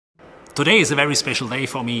Today is a very special day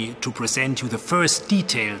for me to present you the first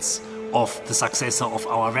details of the successor of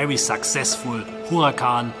our very successful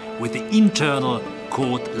Huracán with the internal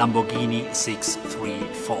code Lamborghini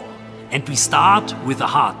 634. And we start with the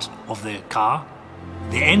heart of the car,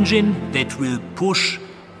 the engine that will push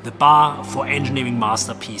the bar for engineering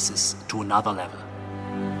masterpieces to another level.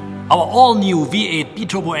 Our all-new V8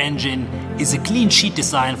 biturbo engine is a clean sheet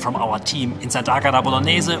design from our team in Sant'Agata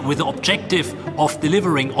Bolognese with the objective of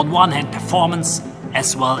delivering on one hand performance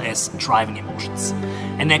as well as driving emotions.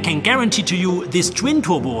 And I can guarantee to you this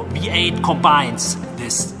twin-turbo V8 combines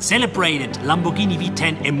this celebrated Lamborghini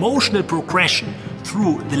V10 emotional progression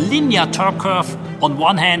through the linear torque curve on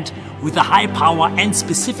one hand with the high power and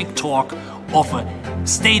specific torque of a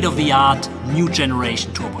state-of-the-art new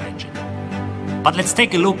generation turbo engine. But let's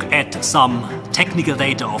take a look at some technical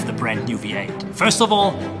data of the brand new V8. First of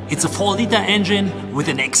all, it's a 4-liter engine with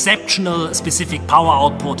an exceptional specific power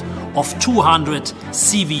output of 200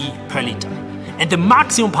 CV per liter. And the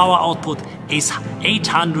maximum power output is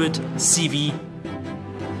 800 CV.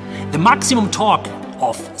 The maximum torque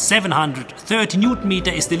of 730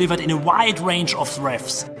 Nm is delivered in a wide range of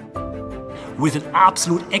revs, with an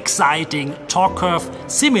absolute exciting torque curve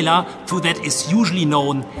similar to that is usually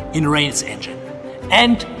known in a race engine.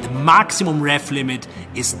 And the maximum rev limit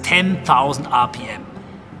is 10,000 RPM.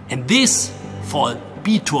 And this for a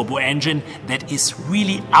biturbo engine that is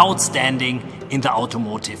really outstanding in the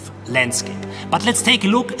automotive landscape. But let's take a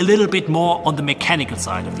look a little bit more on the mechanical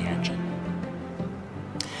side of the engine.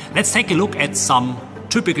 Let's take a look at some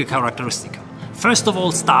typical characteristics. First of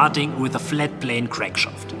all, starting with a flat plane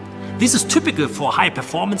crankshaft. This is typical for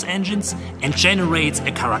high-performance engines and generates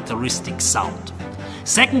a characteristic sound.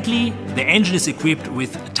 Secondly, the engine is equipped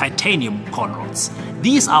with titanium conrods.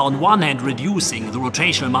 These are on one hand reducing the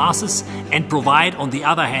rotational masses and provide on the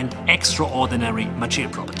other hand extraordinary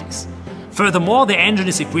material properties. Furthermore, the engine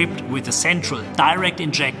is equipped with a central direct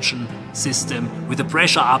injection system with a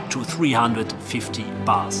pressure up to 350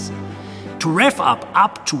 bars. To rev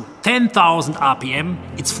up to 10,000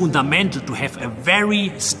 RPM, it's fundamental to have a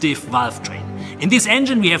very stiff valve train. In this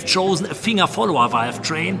engine we have chosen a finger follower valve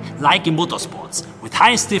train like in motorsports, with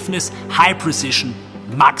high stiffness, high precision,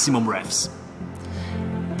 maximum revs.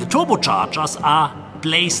 The turbochargers are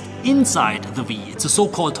placed inside the V. It's a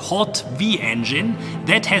so-called hot V engine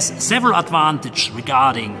that has several advantages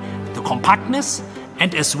regarding the compactness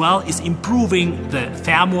and as well is improving the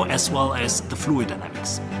thermo as well as the fluid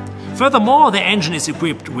dynamics. Furthermore, the engine is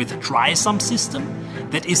equipped with a dry sump system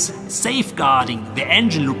that is safeguarding the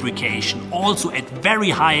engine lubrication also at very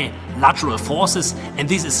high lateral forces, and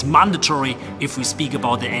this is mandatory if we speak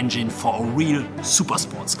about the engine for a real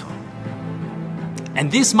supersports car. And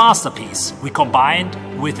this masterpiece we combined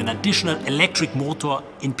with an additional electric motor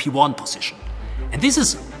in P1 position. And this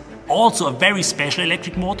is also a very special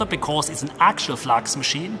electric motor because it's an axial flux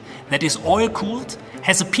machine that is oil cooled,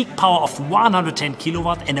 has a peak power of 110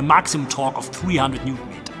 kW and a maximum torque of 300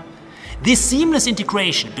 Nm. This seamless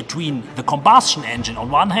integration between the combustion engine on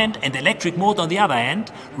one hand and the electric motor on the other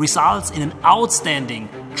hand results in an outstanding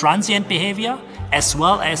transient behavior as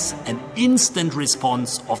well as an instant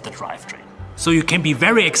response of the drivetrain. So you can be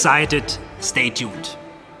very excited. Stay tuned.